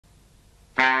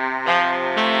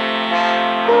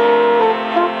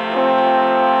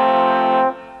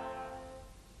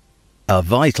A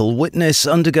vital witness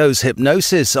undergoes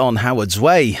hypnosis on Howard's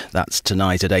Way. That's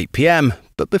tonight at 8 p.m.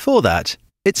 But before that,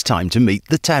 it's time to meet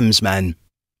the Thamesmen.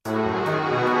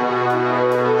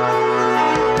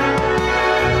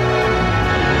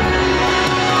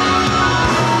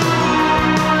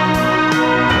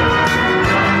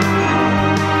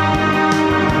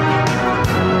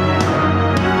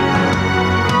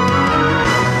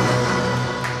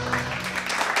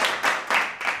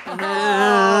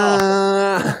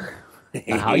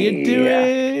 How you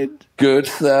doing? Good,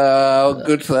 sir.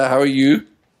 Good, sir. How are you?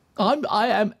 I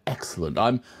am excellent.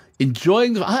 I'm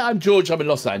enjoying the. I'm George. I'm in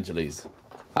Los Angeles.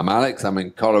 I'm Alex. I'm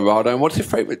in Colorado. And what's your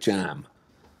favourite jam?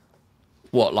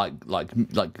 What, like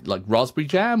raspberry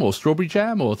jam or strawberry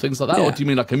jam or things like that? Yeah. Or do you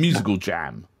mean like a musical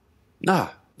jam? No,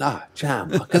 jam.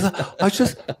 Because I was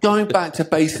just going back to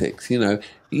basics. You know,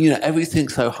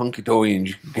 everything's so hunky dory, and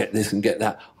you can get this and get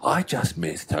that. I just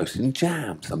miss toast and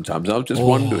jam. Sometimes I was just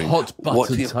wondering, hot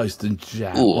buttered toast and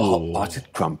jam. Hot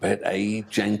buttered crumpet, A.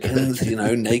 Jenkins.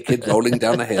 Naked rolling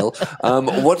down a hill.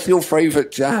 What's your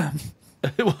favourite jam?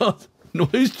 Well,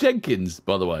 who's Jenkins,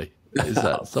 by the way? Is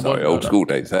that someone? Sorry, old school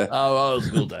days, eh? Oh, old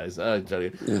school days. I tell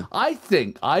you. Yeah. I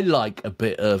think I like a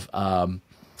bit of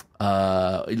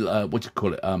what do you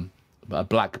call it?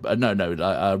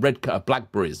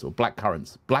 Blackberries or black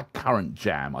currants. Black currant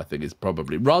jam, I think, is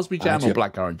probably raspberry jam or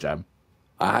black currant jam.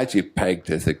 I had you pegged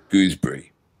as a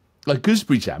gooseberry. Like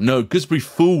gooseberry jam. No, gooseberry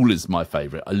fool is my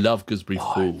favourite. I love gooseberry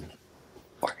fool.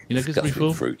 You know gooseberry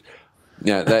fool? Fruit.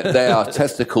 Yeah, they are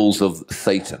testicles of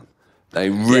Satan. They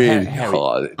really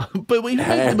are. But when you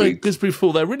make them a gooseberry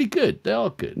fool, they're really good. They are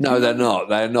good. No, they're not.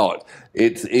 They're not.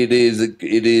 It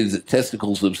is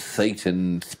testicles of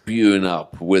Satan spewing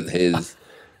up with his.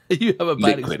 You have a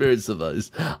bad liquid. experience of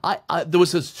those. There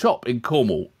was a shop in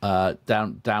Cornwall,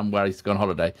 down where I used to go on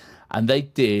holiday, and they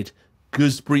did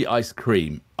gooseberry ice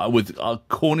cream with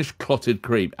Cornish clotted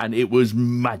cream, and it was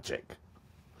magic.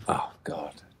 Oh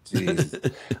God.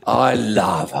 Jeez. I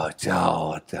love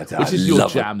it. Which is your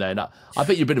jam then? I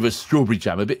bet you're a bit of a strawberry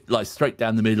jam, a bit like straight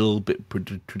down the middle, a bit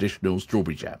traditional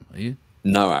strawberry jam, are you?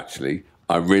 No, actually,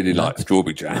 I really like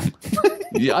strawberry jam.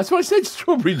 Yeah, that's why I said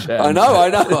strawberry jam. I know,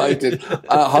 I did.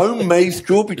 Homemade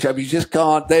strawberry jam, you just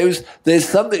can't. There's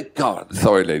something. God,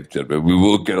 sorry, ladies and gentlemen, we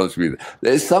will get on to it.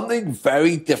 There's something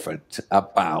very different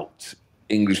about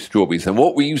English strawberries, and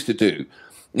what we used to do.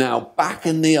 Now, back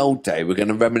in the old day, we're going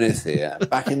to reminisce here.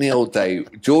 Back in the old day,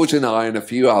 George and I and a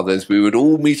few others, we would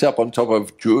all meet up on top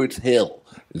of Druid's Hill.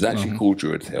 It was actually called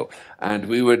Druid's Hill. And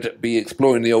we would be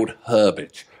exploring the old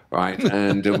herbage, right?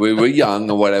 And we were young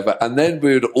or whatever. And then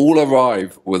we would all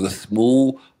arrive with a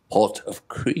small pot of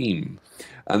cream.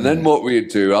 And then what we'd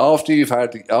do, after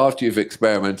you've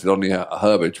experimented on the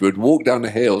herbage, we'd walk down the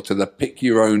hill to the pick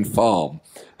your own farm.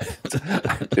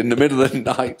 In the middle of the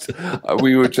night,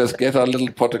 we would just get our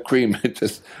little pot of cream and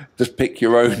just pick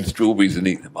your own strawberries and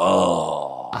eat them.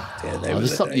 Oh, dear,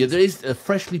 there is a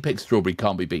freshly picked strawberry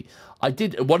can't be beat. I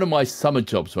did one of my summer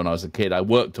jobs when I was a kid. I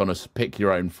worked on a pick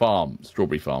your own farm,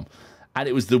 strawberry farm, and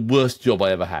it was the worst job I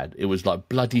ever had. It was like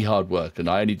bloody hard work, and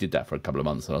I only did that for a couple of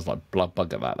months, and I was like,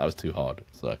 bugger that. That was too hard.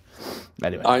 So,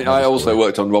 anyway, I also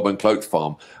worked on Robin Cloak's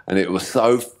farm, and it was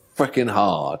so freaking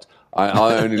hard.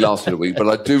 I only lasted a week, but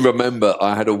I do remember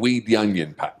I had a weed the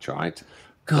onion patch, right?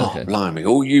 God, blimey,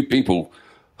 all you people,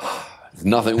 there's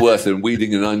nothing worse than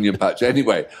weeding an onion patch.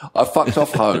 Anyway, I fucked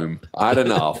off home. I had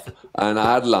enough, and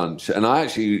I had lunch, and I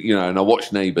actually, and I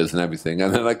watched Neighbours and everything,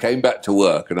 and then I came back to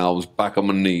work, and I was back on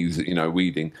my knees,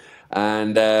 weeding,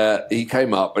 and he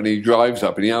came up, and he drives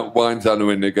up, and he winds down the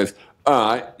window, and goes,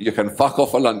 all right, you can fuck off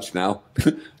for lunch now.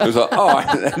 I was like, all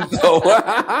right then. So,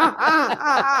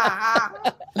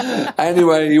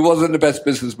 anyway, he wasn't the best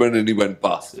businessman and he went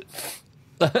bust.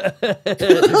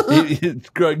 He's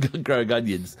growing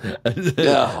onions.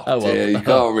 Dear, you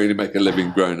can't really make a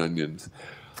living growing onions.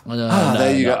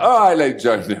 There you go. All right, ladies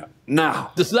and gentlemen.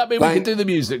 Now. Does that mean we can do the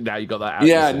music now? You got that out?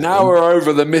 Yeah, now we're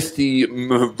over the misty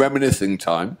reminiscing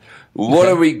time. What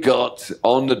have we got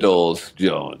on the doors,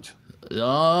 George?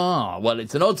 Well,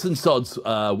 it's an odds and sods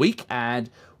week, and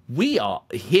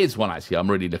here's one actually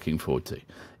I'm really looking forward to.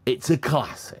 It's a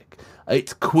classic.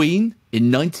 It's Queen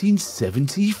in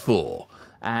 1974,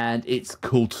 and it's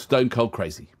called Stone Cold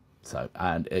Crazy. So,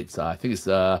 and it's I think it's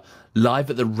Live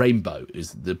at the Rainbow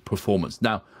is the performance.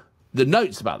 Now, the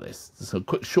notes about this, some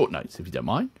quick short notes if you don't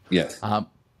mind. Yes.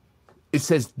 It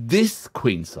says this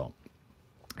Queen song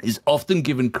is often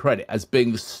given credit as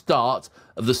being the start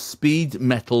of the speed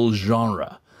metal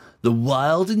genre. The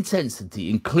wild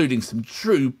intensity, including some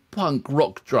true punk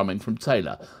rock drumming from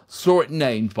Taylor, saw it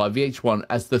named by VH1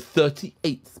 as the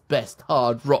 38th best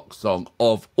hard rock song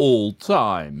of all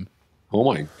time. Oh,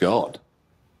 my God.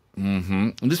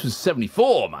 And this was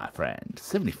 74, my friend.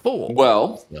 74.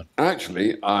 Well,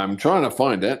 actually, I'm trying to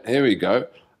find it. Here we go.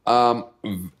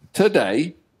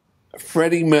 Today,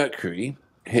 Freddie Mercury,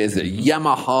 here's a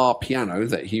Yamaha piano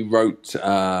that he wrote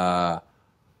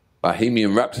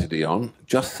Bohemian Rhapsody on,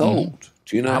 just sold.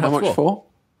 Do you know how much for?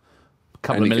 A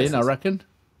couple of million, I reckon.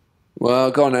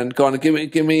 Well, go on then. Go on. Give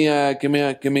me a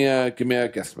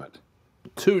guesstimate.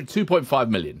 2.5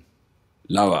 million.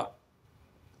 Lower.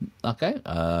 Okay.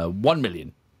 1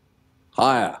 million.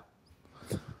 Higher.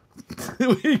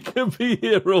 We could be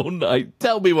here all night.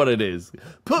 Tell me what it is.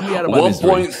 Put me out of my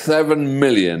misery. 1.7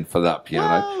 million for that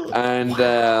piano. Wow.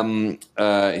 And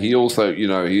he also, you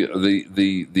know,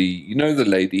 the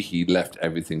lady he left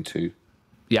everything to.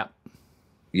 Yeah.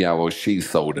 Yeah, well, she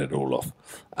sold it all off.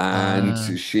 And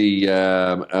she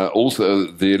also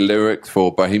the lyrics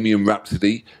for Bohemian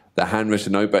Rhapsody, the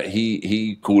handwritten note, but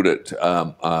he called it,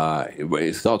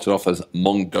 it started off as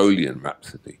Mongolian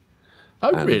Rhapsody.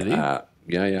 Oh, and, really? Yeah.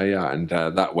 And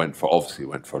that went for a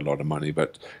lot of money.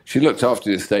 But she looked after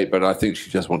the estate, but I think she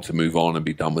just wants to move on and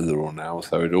be done with it all now.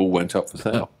 So it all went up for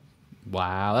sale.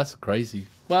 Wow, that's crazy.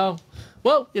 Well,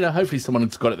 you know, hopefully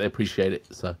someone's got it, they appreciate it.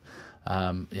 So,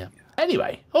 yeah.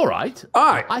 Anyway, all right.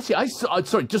 Actually,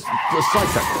 sorry, just a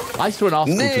sidetrack. I saw an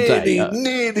article today.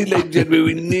 Nearly, ladies and gentlemen,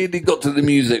 we nearly got to the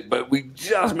music, but we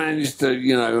just managed to,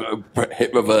 you know,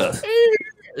 hit reverse.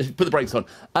 Put the brakes on.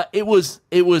 There was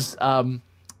this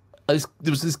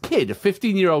kid, a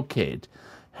 15-year-old kid,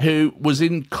 who was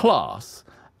in class,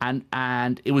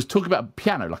 and it was talking about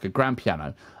piano, like a grand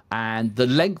piano, and the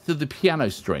length of the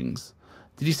piano strings.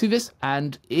 Did you see this?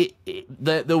 And if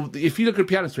you look at a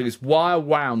piano string, it's wire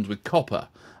wound with copper.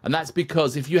 And that's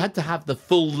because if you had to have the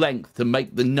full length to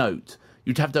make the note,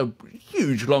 you'd have to have a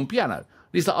huge, long piano. And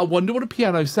he's like, I wonder what a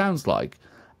piano sounds like.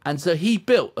 And so he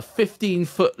built a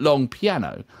 15-foot long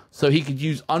piano so he could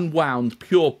use unwound,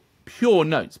 pure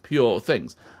notes, pure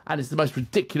things. And it's the most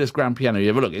ridiculous grand piano you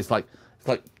ever look. It's like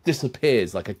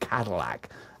disappears like a Cadillac.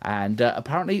 And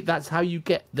apparently that's how you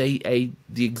get the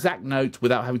exact note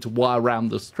without having to wire around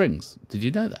the strings. Did you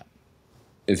know that?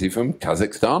 Is he from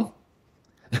Kazakhstan?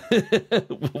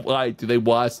 Why? Do they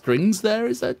wire strings there?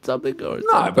 Is that something? Or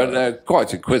no, but they're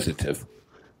quite inquisitive.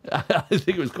 I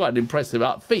think it was quite an impressive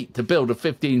feat to build a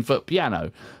 15-foot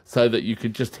piano so that you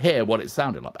could just hear what it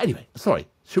sounded like. Anyway, sorry.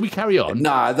 Should we carry on?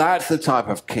 No, that's the type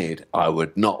of kid I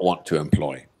would not want to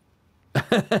employ.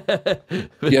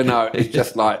 You know, it's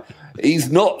just like,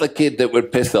 he's not the kid that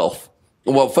would piss off.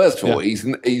 Well, first of all, he's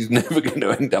never going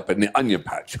to end up in the onion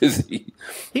patch, is he?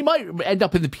 He might end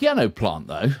up in the piano plant,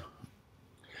 though.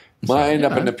 Might end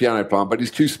up in the piano plant, but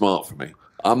he's too smart for me.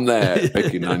 I'm there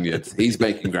picking onions. He's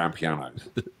making grand pianos.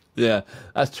 Yeah,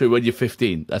 that's true. When you're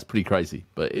 15, that's pretty crazy.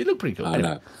 But it looked pretty cool. I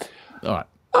know. All right.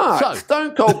 So,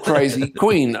 Stone Cold Crazy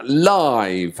Queen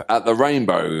live at the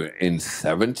Rainbow in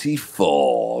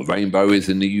 74. Rainbow is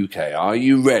in the UK. Are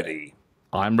you ready?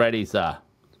 I'm ready, sir.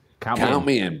 Count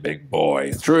me in, big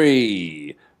boy.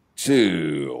 3,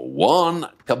 2, 1,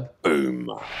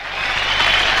 kaboom.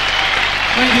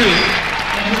 Thank you.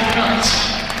 Thank you very much.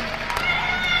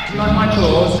 Do you like my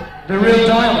clothes? They're real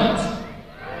diamonds.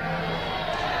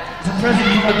 It's a present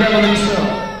from the devil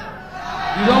himself.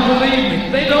 You don't believe me?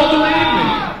 They don't believe me.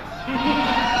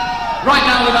 Right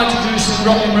now we'd like to do some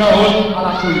rock and roll a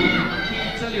la Queen.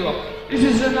 I'll tell you what, this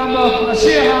is a number from a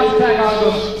sheer heart attack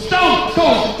album, Stone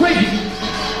Cold Crazy.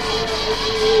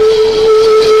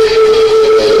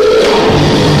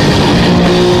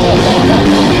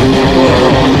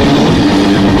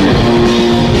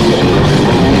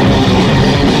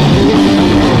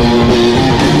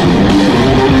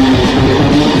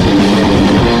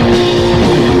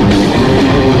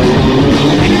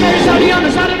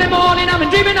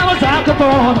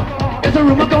 There's a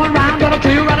rumor going round, got a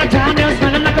crew out of town, they're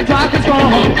smelling like a drug is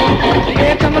gone.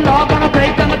 Here come the law, gonna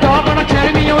break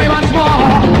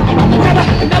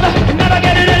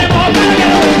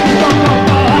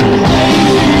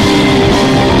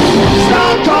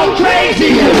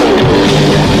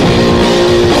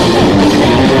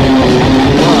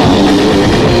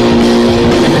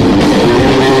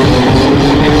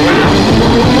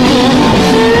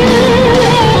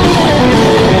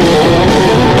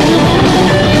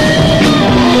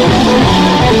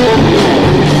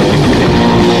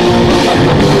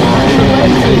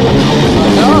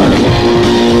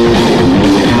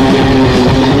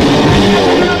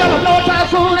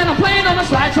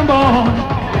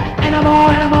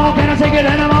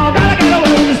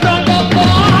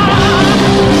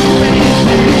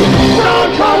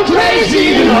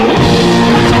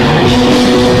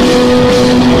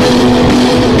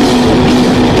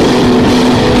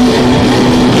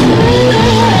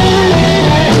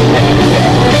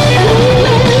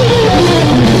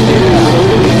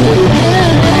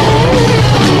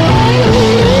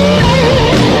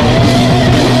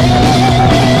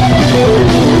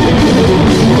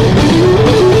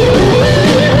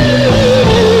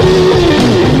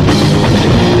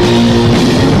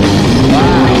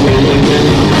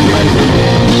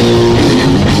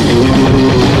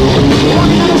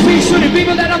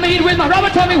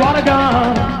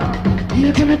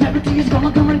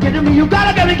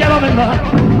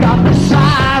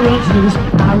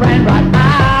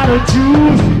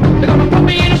They're gonna put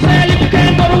me in a cell if you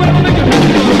can't go to work. Make you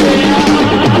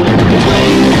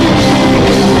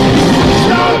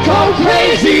stone cold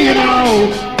crazy, you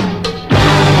know.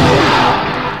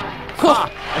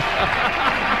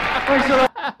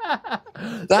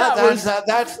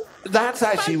 That's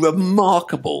actually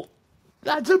remarkable.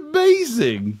 That's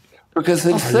amazing. Because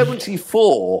in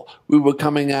 '74 we were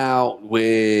coming out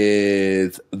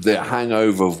with the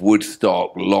hangover of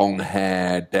Woodstock, long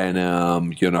hair,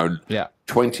 denim,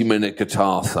 20-minute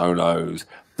guitar solos.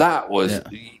 That was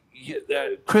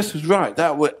Chris was right.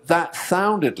 That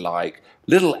sounded like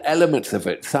little elements of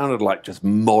it sounded like just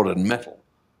modern metal.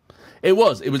 It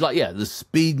was like, the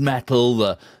speed metal,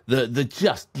 the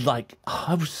just like,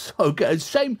 I was so good.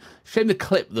 Shame the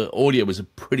clip, the audio was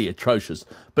pretty atrocious.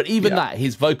 But even that,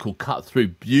 his vocal cut through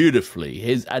beautifully.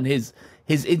 His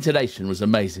intonation was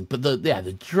amazing. But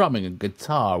the drumming and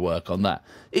guitar work on that,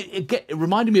 it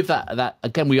reminded me of that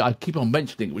again. I keep on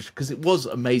mentioning it, because it was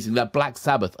amazing. That Black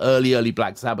Sabbath, early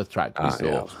Black Sabbath track we saw,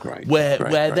 it was great. where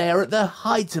Great. they're at the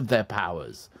height of their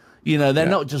powers. They're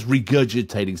not just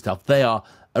regurgitating stuff. They are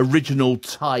original,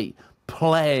 tight,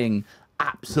 playing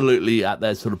absolutely at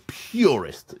their sort of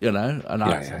purest, and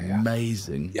that's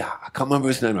amazing. Yeah, I can't remember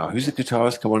his name now. Who's the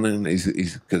guitarist? Come on in.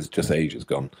 He's because just age has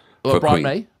gone. Brian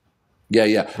May?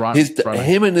 Yeah. Brian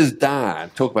Him and his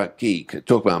dad, talk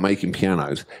about making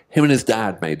pianos. Him and his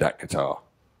dad made that guitar.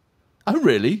 Oh,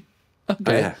 really? Okay.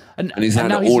 Oh, yeah. And he's had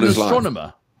now it all he's his an life.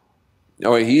 astronomer.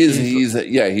 Oh, he is.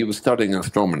 He was studying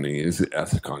astronomy. I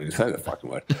can't even say that fucking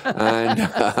word.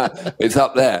 And it's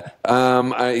up there.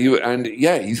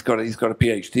 He's got a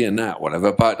PhD in that,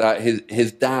 whatever. But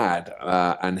his dad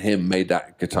and him made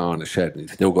that guitar in a shed, and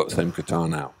he's still got the same guitar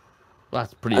now.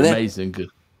 That's pretty amazing.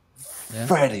 Good. Yeah.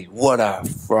 Freddie, what a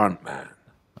front man.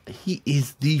 He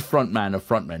is the front man of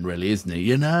frontmen, really, isn't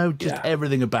he?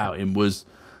 Everything about him was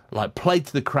like played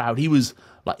to the crowd. He was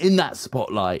like in that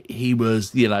spotlight. He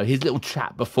was, his little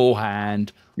chat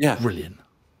beforehand. Yeah. Brilliant.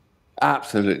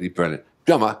 Absolutely brilliant.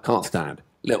 Drummer, can't stand.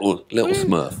 Little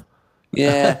Smurf.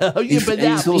 Yeah. He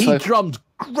drummed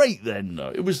great then,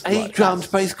 though. It was he drums,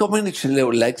 but he's got miniature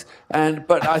little legs.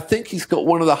 But I think he's got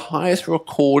one of the highest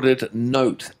recorded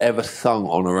notes ever sung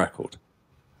on a record.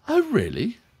 Oh,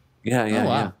 really? Yeah.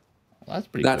 Wow. Yeah. That's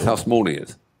pretty That's cool. how small he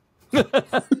is. You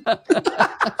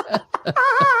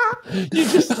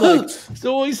just like, it's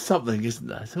always something, isn't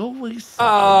there? It's always something.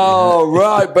 Oh,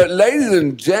 right. But ladies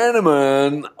and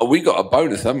gentlemen, we got a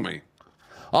bonus, haven't we?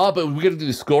 But we're going to do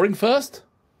the scoring first?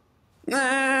 Go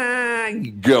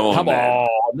on. Come on,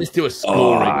 let's do a scoring.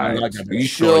 All right. You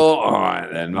sure? All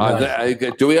right, then.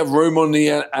 Do we have room on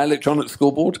the electronic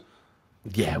scoreboard?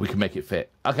 Yeah, we can make it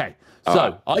fit. Okay,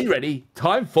 so are you ready?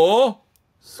 Time for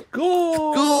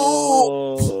score.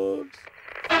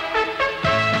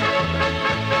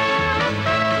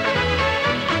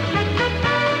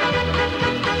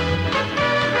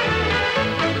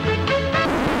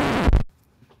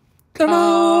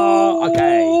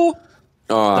 Okay.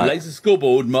 All right. The laser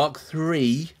scoreboard Mark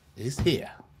III is here.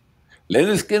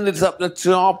 Leonard Skinner's up the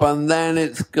top, and then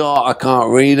it's got, I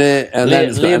can't read it, and then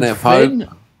it's got NF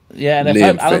Hope. Yeah, NF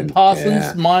Liam Hope, Alan Finn,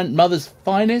 Parsons, my mother's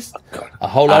finest. A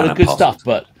whole load Alan of good Parsons. stuff,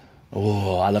 but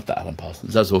I love that Alan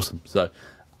Parsons. That's awesome. So,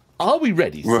 are we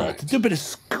ready, sir, Right. to do a bit of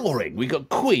scoring? We got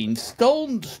Queen,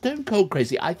 Stone Cold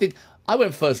Crazy. I think I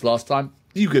went first last time.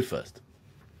 You go first.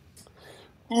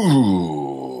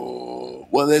 Ooh.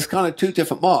 Well, there's kind of two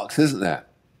different marks, isn't there?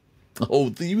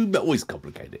 Oh, you always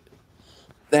complicate it.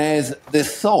 There's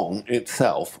this song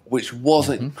itself, which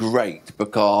wasn't great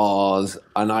because,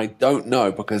 and I don't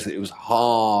know, because it was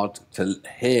hard to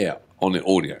hear on the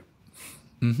audio.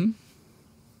 Mm-hmm.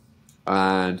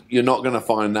 And you're not going to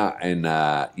find that in,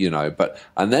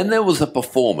 and then there was a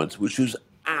performance which was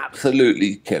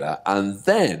absolutely killer. And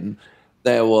then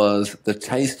there was the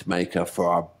tastemaker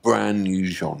for a brand new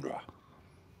genre.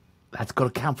 That's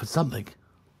got to count for something.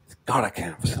 It's got to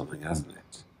count for something, hasn't it?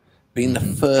 Being the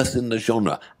first in the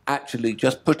genre, actually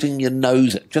just putting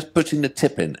the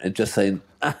tip in and just saying,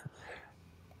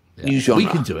 new genre. We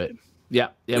can do it. Yeah,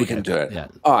 we can do it. Yeah.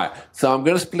 All right, so I'm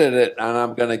going to split it, and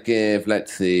I'm going to give,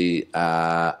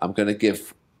 I'm going to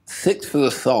give 6 for the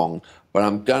song, but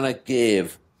I'm going to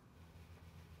give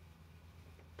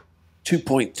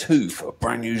 2.2 for a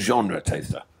brand new genre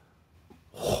taster.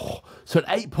 So an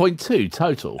 8.2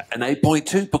 total. An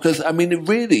 8.2, because, I mean, it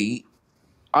really...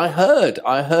 I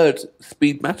heard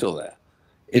speed metal there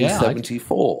in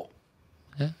 74.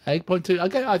 Yeah, 8.2.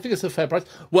 Okay, I think it's a fair price.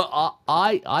 Well,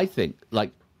 I think,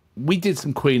 like, we did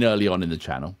some Queen early on in the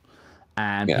channel,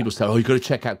 and people say, you've got to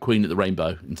check out Queen at the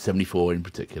Rainbow, in 74 in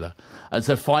particular. And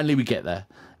so finally we get there,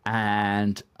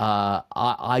 and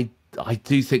I I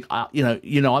do think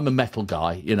I'm a metal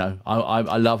guy.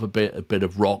 I love a bit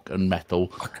of rock and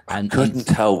metal. I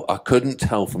couldn't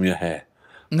tell from your hair.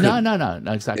 No,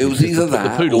 exactly. It was either the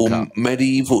that poodle or cut.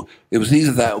 medieval. It was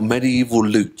either that or medieval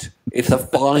loot. It's a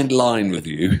fine line with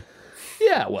you.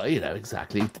 Yeah, well,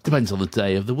 exactly. It depends on the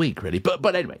day of the week, really.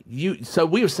 But anyway, so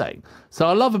we were saying. So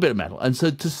I love a bit of metal, and so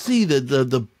to see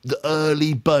the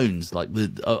early bones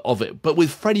of it, but with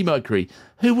Freddie Mercury,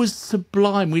 who was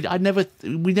sublime. We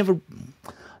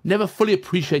never fully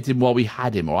appreciated him while we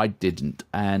had him, or I didn't,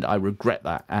 and I regret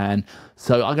that. And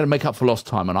so I'm going to make up for lost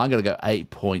time, and I'm going to go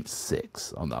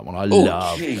 8.6 on that one. I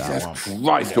love Jesus that one.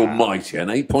 Christ Almighty, an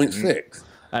 8.6.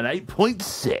 An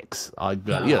 8.6.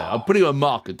 I'm putting a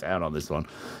marker down on this one.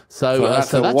 So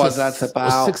that's about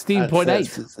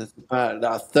 16.8. That's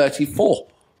about 34.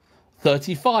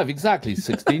 35, exactly.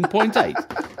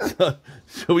 16.8. So,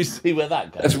 shall we see where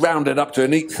that goes? Let's round it up to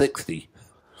an 860.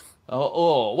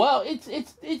 Well,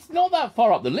 it's not that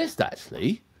far up the list,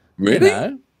 actually. Really?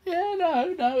 Yeah,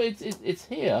 no, it's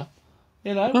here.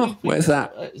 Where's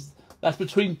that? That's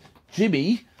between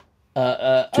Jimmy.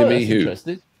 Jimmy who?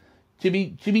 Interesting.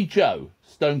 Jimmy Joe,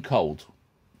 Stone Cold.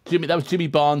 That was Jimmy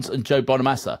Barnes and Joe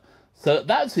Bonamassa. So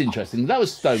that's interesting. That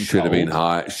was Stone Cold.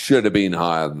 Should have been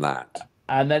higher than that.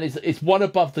 And then it's one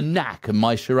above the Knack and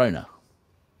My Sharona.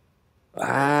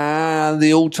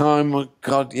 The all-time,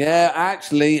 God, yeah,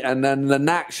 actually, and then the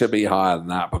Knack should be higher than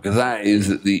that because that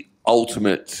is the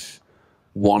ultimate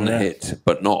one hit,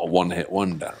 but not a one-hit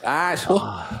wonder.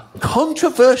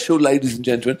 Controversial, ladies and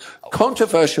gentlemen.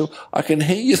 Controversial. I can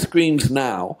hear your screams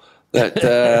now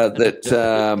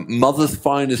that Mother's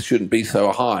Finest shouldn't be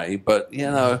so high, but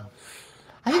I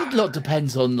think a lot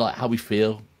depends on how we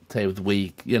feel. Day of the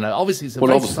week, obviously it's a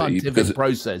very scientific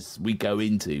process we go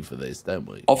into for this, don't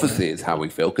we? Obviously, it's how we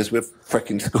feel because we're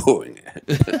freaking scoring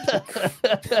it.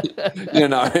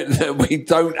 We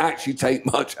don't actually take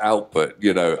much output,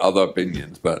 other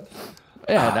opinions, but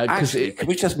actually, can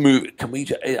we just move?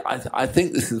 I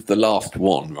think this is the last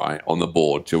one, right, on the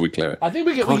board. Shall we clear it? I think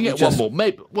we can get one more.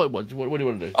 Maybe. What do you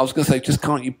want to do? I was going to say, just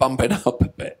can't you bump it up a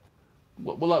bit?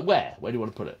 Well, where? Where do you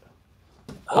want to put it?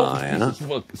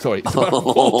 Sorry. It's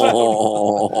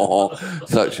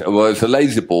a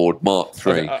laser board Mark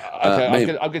III.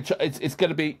 Okay, it's going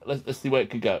to be. Let's see where it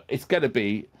could go. It's going to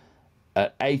be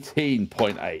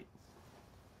 18.8.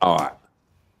 All right.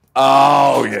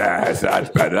 Oh yes, that's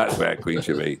better. That's where Queen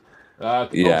should be.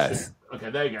 Yes. Okay,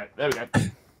 there you go. There we go.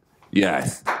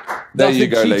 Yes. There you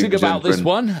go, ladies and gentlemen. About this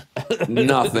one.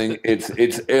 Nothing.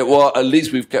 Well, at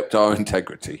least we've kept our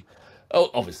integrity. Oh,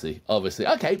 obviously.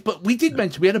 Okay, but we did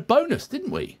mention we had a bonus,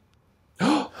 didn't we?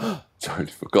 Totally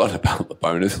forgot about the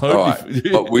bonus. All right,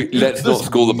 but let's not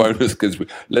score the bonus because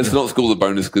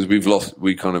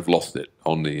we kind of lost it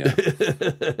on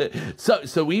the.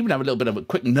 So we even have a little bit of a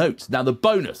quick note. Now the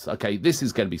bonus. Okay, this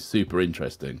is going to be super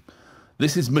interesting.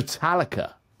 This is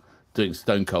Metallica doing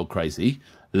Stone Cold Crazy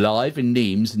live in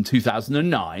Nîmes in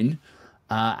 2009,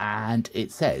 and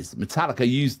it says Metallica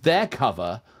used their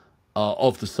cover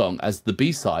of the song as the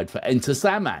B-side for Enter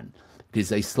Sandman. It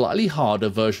is a slightly harder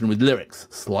version with lyrics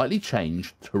slightly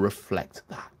changed to reflect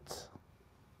that.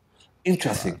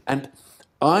 Interesting. And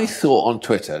I saw on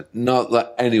Twitter, not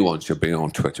that anyone should be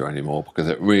on Twitter anymore because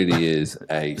it really is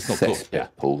a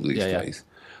cesspool these days.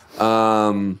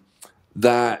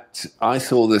 That I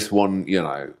saw this one,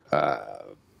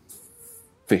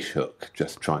 fishhook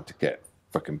just trying to get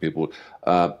fucking people.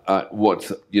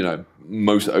 What's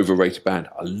most overrated band?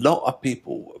 A lot of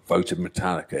people voted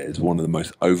Metallica as one of the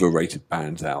most overrated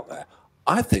bands out there.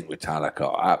 I think Metallica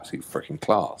are absolutely freaking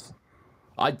class.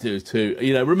 I do too.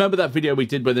 Remember that video we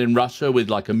did in Russia with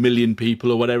 1 million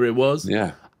people or whatever it was?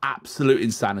 Yeah, absolute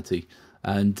insanity.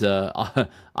 And did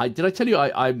I tell you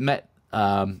I met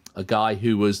a guy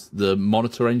who was the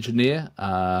monitor engineer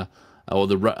for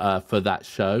that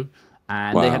show,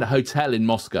 and they had a hotel in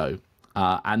Moscow.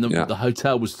 And the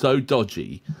hotel was so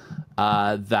dodgy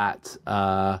that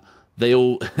they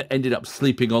all ended up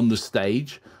sleeping on the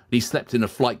stage. He slept in a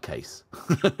flight case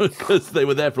because they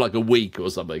were there for a week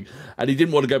or something, and he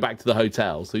didn't want to go back to the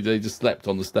hotel, so they just slept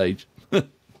on the stage.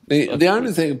 The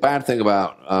only bad thing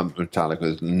about Metallica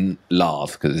is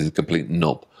Lars, because he's a complete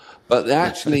knob. But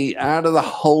actually, out of the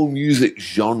whole music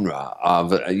genre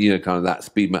of kind of that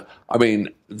speed metal, I mean,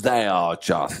 they are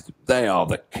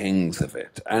the kings of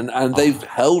it, and they've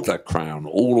held their crown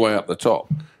all the way up the top.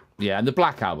 Yeah, and the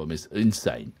Black Album is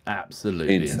insane,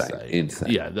 absolutely insane.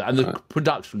 Yeah, and the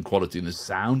production quality and the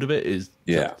sound of it is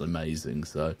just amazing.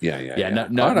 So no.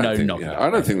 I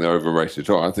don't think they're overrated at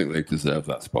all. I think they deserve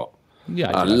that spot. Yeah,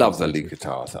 I love the lead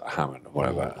guitars at Hammond or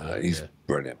whatever. He's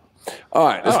brilliant. All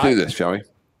right, let's do this, shall we?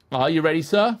 Are you ready,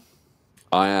 sir?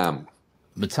 I am.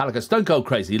 Metallica Stone Cold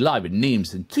Crazy live in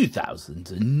Nîmes in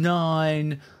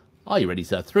 2009. Are you ready,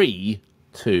 sir? 3,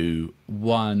 2,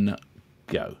 1,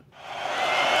 go.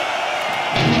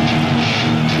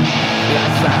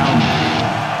 That sound.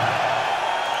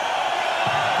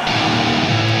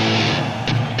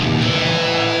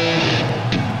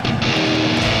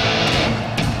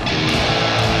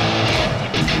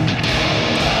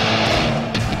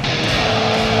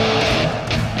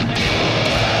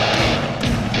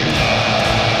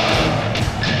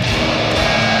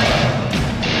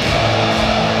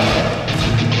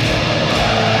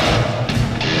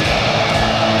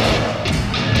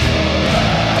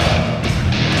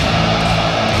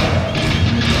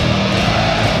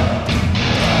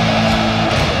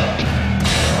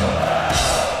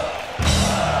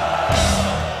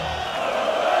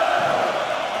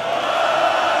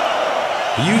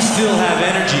 You still have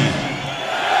energy.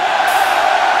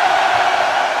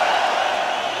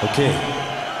 Okay,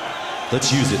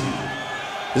 let's use it.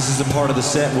 This is a part of the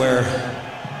set where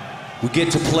we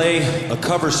get to play a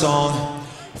cover song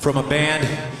from a band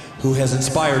who has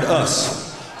inspired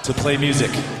us to play music.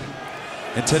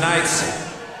 And tonight's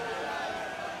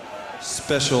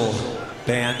special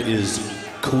band is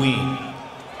Queen.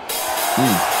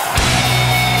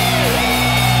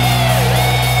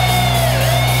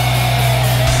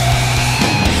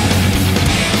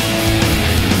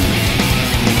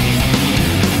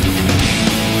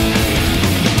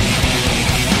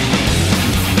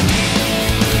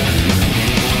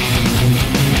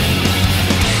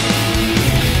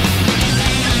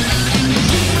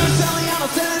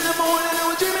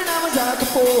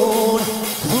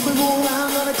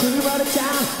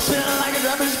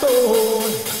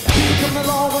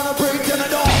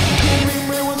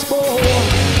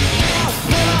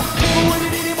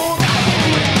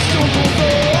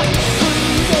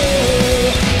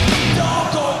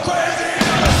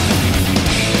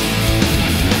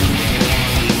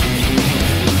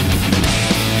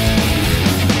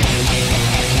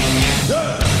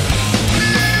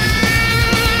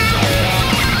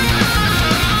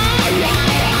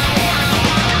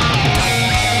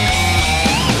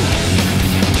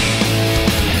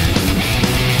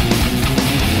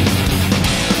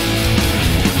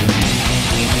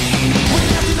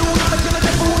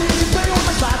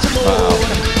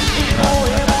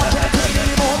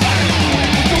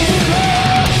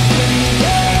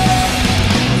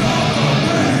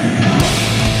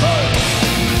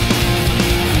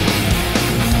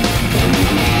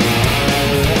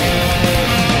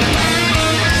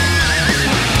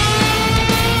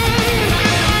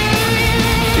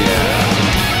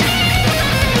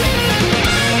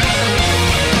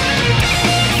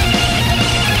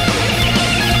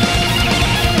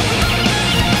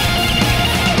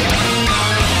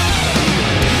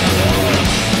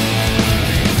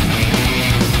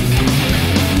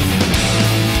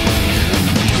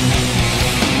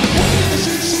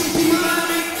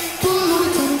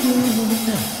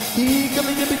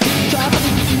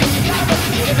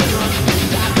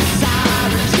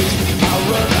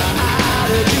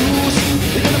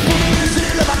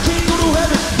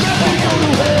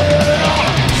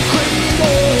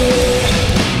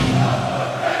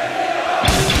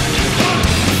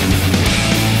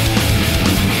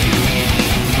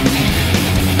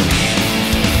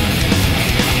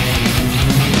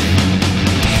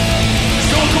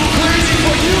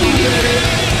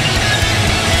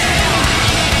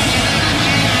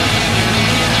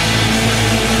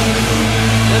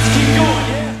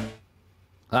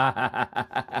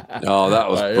 Oh, that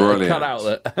was brilliant. Cut out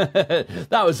that.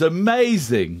 That was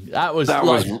amazing. That was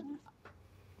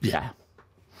yeah.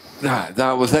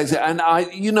 That was excellent. And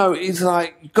it's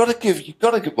like you got to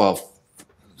give. Well,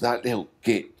 that little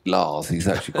git Lars, he's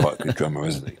actually quite a good drummer,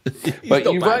 isn't he?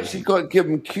 But you've actually got to give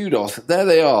them kudos. There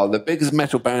they are, the biggest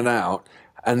metal band out,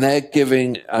 and they're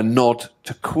giving a nod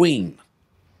to Queen.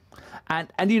 And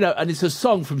it's a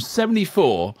song from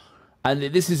 '74. And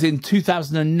this is in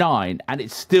 2009, and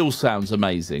it still sounds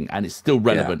amazing, and it's still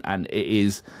relevant, and it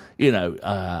is,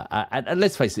 and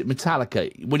let's face it,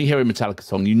 Metallica, when you hear a Metallica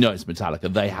song, you know it's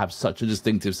Metallica. They have such a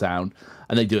distinctive sound,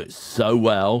 and they do it so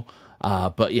well.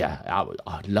 But yeah,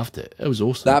 I loved it. It was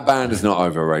awesome. That band is not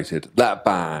overrated. That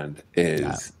band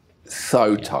is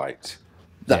so tight.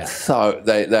 That's so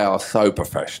they are so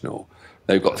professional.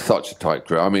 They've got such a tight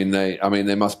crew. I mean,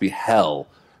 they must be hell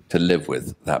to live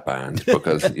with, that band,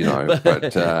 because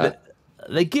but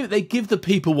they give the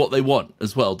people what they want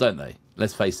as well, don't they?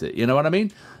 Let's face it. You know what I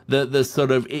mean? The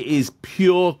sort of, it is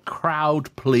pure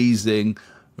crowd pleasing,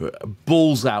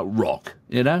 balls out rock.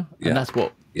 And that's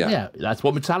what Yeah, that's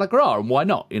what Metallica are, and why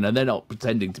not? You know, they're not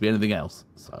pretending to be anything else.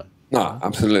 So no,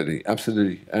 absolutely,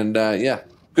 and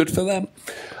good for them.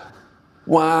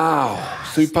 Wow,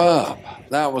 superb!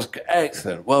 That was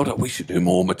excellent. Well done. We should do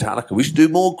more Metallica. We should do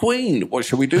more Queen. What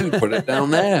should we do? Put it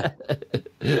down there.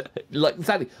 Like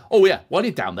exactly. Oh yeah, while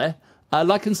you're down there,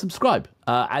 like and subscribe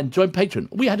and join Patreon.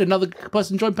 We had another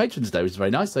person join Patreon today, which is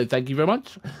very nice. So thank you very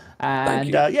much.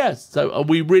 And so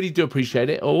we really do appreciate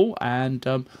it all, and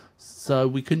so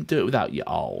we couldn't do it without you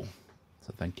all.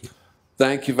 So thank you.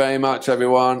 Thank you very much,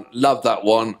 everyone. Love that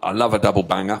one. I love a double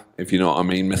banger, if you know what I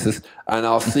mean, missus. And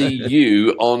I'll see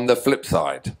you on the flip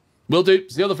side. Will do.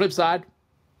 See you on the flip side.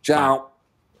 Ciao.